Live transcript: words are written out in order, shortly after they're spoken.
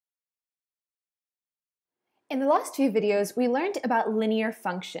In the last few videos, we learned about linear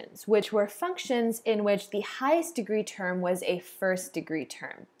functions, which were functions in which the highest degree term was a first degree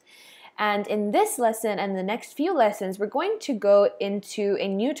term. And in this lesson and the next few lessons, we're going to go into a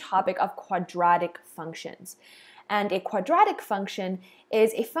new topic of quadratic functions. And a quadratic function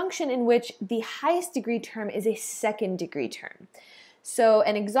is a function in which the highest degree term is a second degree term. So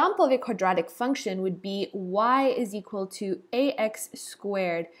an example of a quadratic function would be y is equal to ax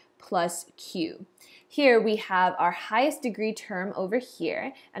squared plus q. Here we have our highest degree term over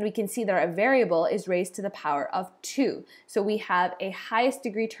here, and we can see that our variable is raised to the power of 2. So we have a highest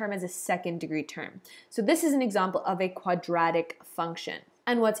degree term as a second degree term. So this is an example of a quadratic function.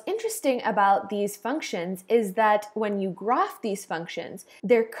 And what's interesting about these functions is that when you graph these functions,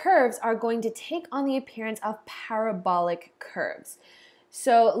 their curves are going to take on the appearance of parabolic curves.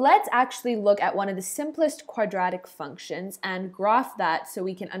 So let's actually look at one of the simplest quadratic functions and graph that so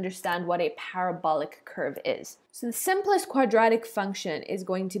we can understand what a parabolic curve is. So the simplest quadratic function is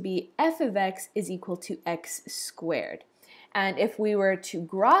going to be f of x is equal to x squared. And if we were to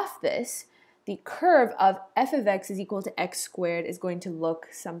graph this, the curve of f of x is equal to x squared is going to look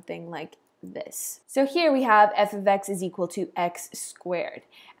something like this. So here we have f of x is equal to x squared.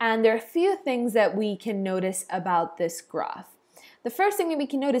 And there are a few things that we can notice about this graph. The first thing that we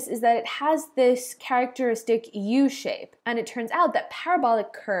can notice is that it has this characteristic U shape, and it turns out that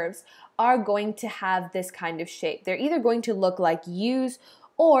parabolic curves are going to have this kind of shape. They're either going to look like U's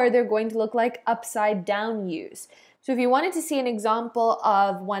or they're going to look like upside down U's. So if you wanted to see an example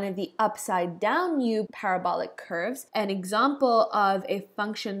of one of the upside down U parabolic curves, an example of a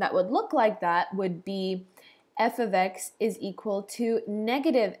function that would look like that would be f of x is equal to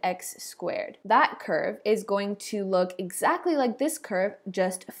negative x squared. That curve is going to look exactly like this curve,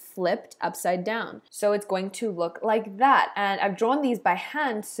 just flipped upside down. So it's going to look like that. And I've drawn these by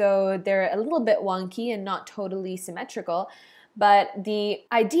hand, so they're a little bit wonky and not totally symmetrical. But the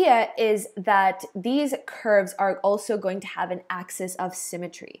idea is that these curves are also going to have an axis of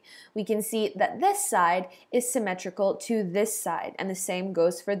symmetry. We can see that this side is symmetrical to this side, and the same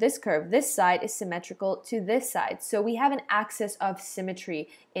goes for this curve. This side is symmetrical to this side. So we have an axis of symmetry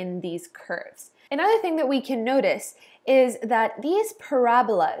in these curves. Another thing that we can notice is that these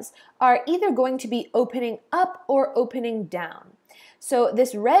parabolas are either going to be opening up or opening down. So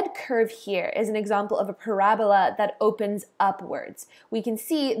this red curve here is an example of a parabola that opens upwards. We can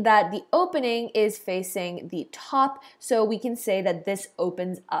see that the opening is facing the top, so we can say that this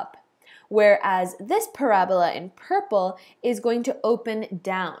opens up. Whereas this parabola in purple is going to open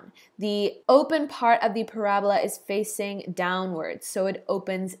down. The open part of the parabola is facing downwards, so it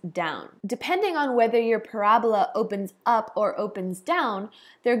opens down. Depending on whether your parabola opens up or opens down,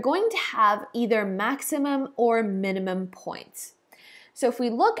 they're going to have either maximum or minimum points. So if we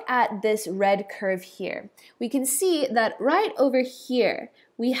look at this red curve here, we can see that right over here,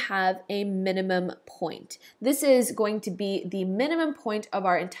 we have a minimum point. This is going to be the minimum point of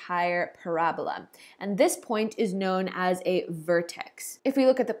our entire parabola. And this point is known as a vertex. If we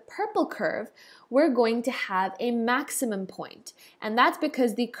look at the purple curve, we're going to have a maximum point. And that's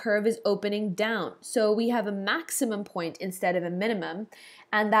because the curve is opening down. So we have a maximum point instead of a minimum.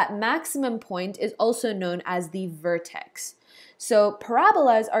 And that maximum point is also known as the vertex. So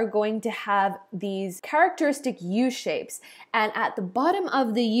parabolas are going to have these characteristic U shapes, and at the bottom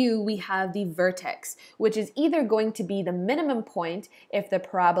of the U we have the vertex, which is either going to be the minimum point if the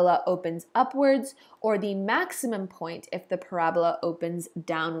parabola opens upwards or the maximum point if the parabola opens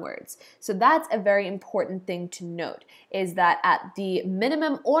downwards. So that's a very important thing to note, is that at the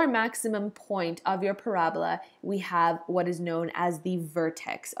minimum or maximum point of your parabola, we have what is known as the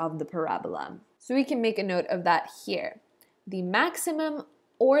vertex of the parabola. So we can make a note of that here. The maximum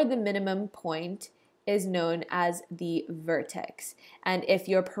or the minimum point is known as the vertex. And if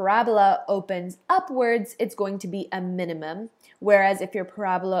your parabola opens upwards, it's going to be a minimum, whereas if your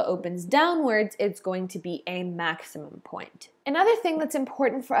parabola opens downwards, it's going to be a maximum point. Another thing that's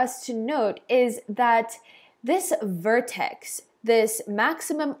important for us to note is that this vertex, this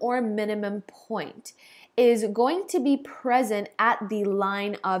maximum or minimum point, is going to be present at the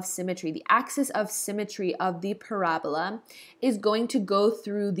line of symmetry. The axis of symmetry of the parabola is going to go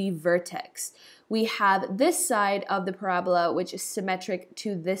through the vertex. We have this side of the parabola which is symmetric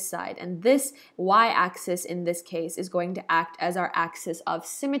to this side, and this y-axis in this case is going to act as our axis of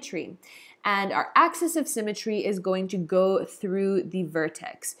symmetry. And our axis of symmetry is going to go through the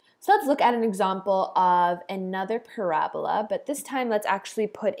vertex. So let's look at an example of another parabola, but this time let's actually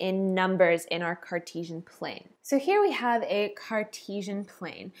put in numbers in our Cartesian plane. So here we have a Cartesian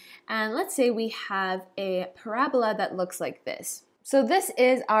plane, and let's say we have a parabola that looks like this. So this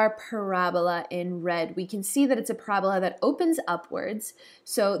is our parabola in red. We can see that it's a parabola that opens upwards.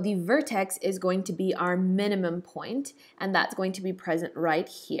 So the vertex is going to be our minimum point, and that's going to be present right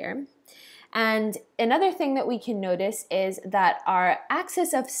here. And another thing that we can notice is that our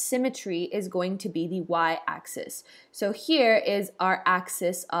axis of symmetry is going to be the y-axis. So here is our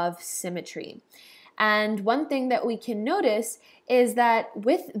axis of symmetry. And one thing that we can notice is that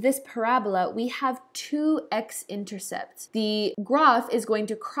with this parabola, we have two x-intercepts. The graph is going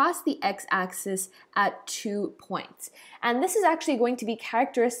to cross the x-axis at 2 points. And this is actually going to be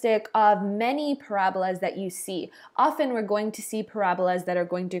characteristic of many parabolas that you see. Often we're going to see parabolas that are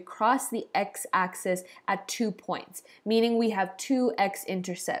going to cross the x-axis at 2 points, meaning we have two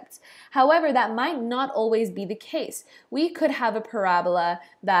x-intercepts. However, that might not always be the case. We could have a parabola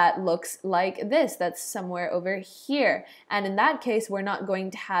that looks like this, that's somewhere over here. And in that case, we're not going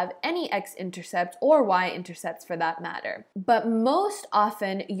to have any x-intercepts or y-intercepts for that matter. But most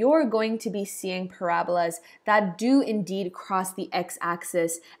often, you're going to be seeing parabolas that do indeed cross the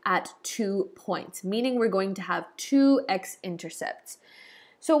x-axis at 2 points, meaning we're going to have two x-intercepts.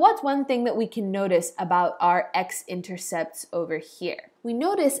 So what's one thing that we can notice about our x-intercepts over here? We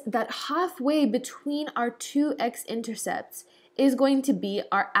notice that halfway between our two x-intercepts is going to be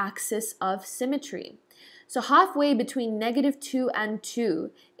our axis of symmetry. So halfway between -2 and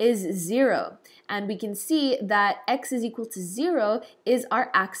 2 is 0, and we can see that x is equal to 0 is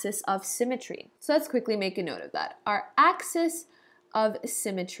our axis of symmetry. So let's quickly make a note of that. Our axis of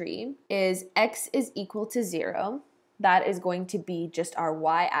symmetry is x is equal to 0. That is going to be just our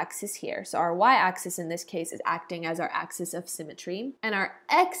y-axis here. So our y-axis in this case is acting as our axis of symmetry, and our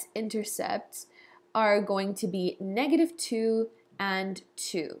x-intercepts are going to be -2 and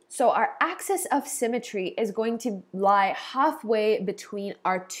 2. So our axis of symmetry is going to lie halfway between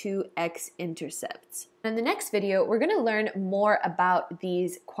our two x-intercepts. In the next video, we're going to learn more about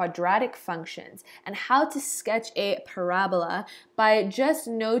these quadratic functions and how to sketch a parabola by just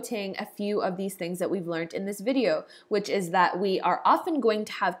noting a few of these things that we've learned in this video, which is that we are often going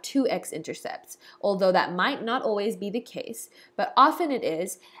to have two x-intercepts, although that might not always be the case, but often it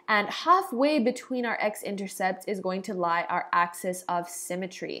is, and halfway between our x-intercepts is going to lie our axis of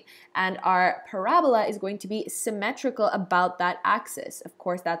symmetry, and our parabola is going to be symmetrical about that axis. Of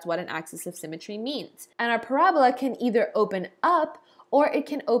course, that's what an axis of symmetry means. And our parabola can either open up or it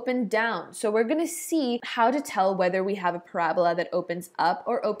can open down. So we're going to see how to tell whether we have a parabola that opens up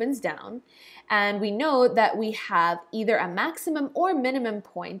or opens down. And we know that we have either a maximum or minimum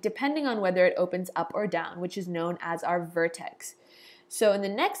point depending on whether it opens up or down, which is known as our vertex. So in the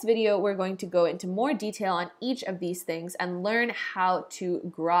next video, we're going to go into more detail on each of these things and learn how to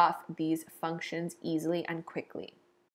graph these functions easily and quickly.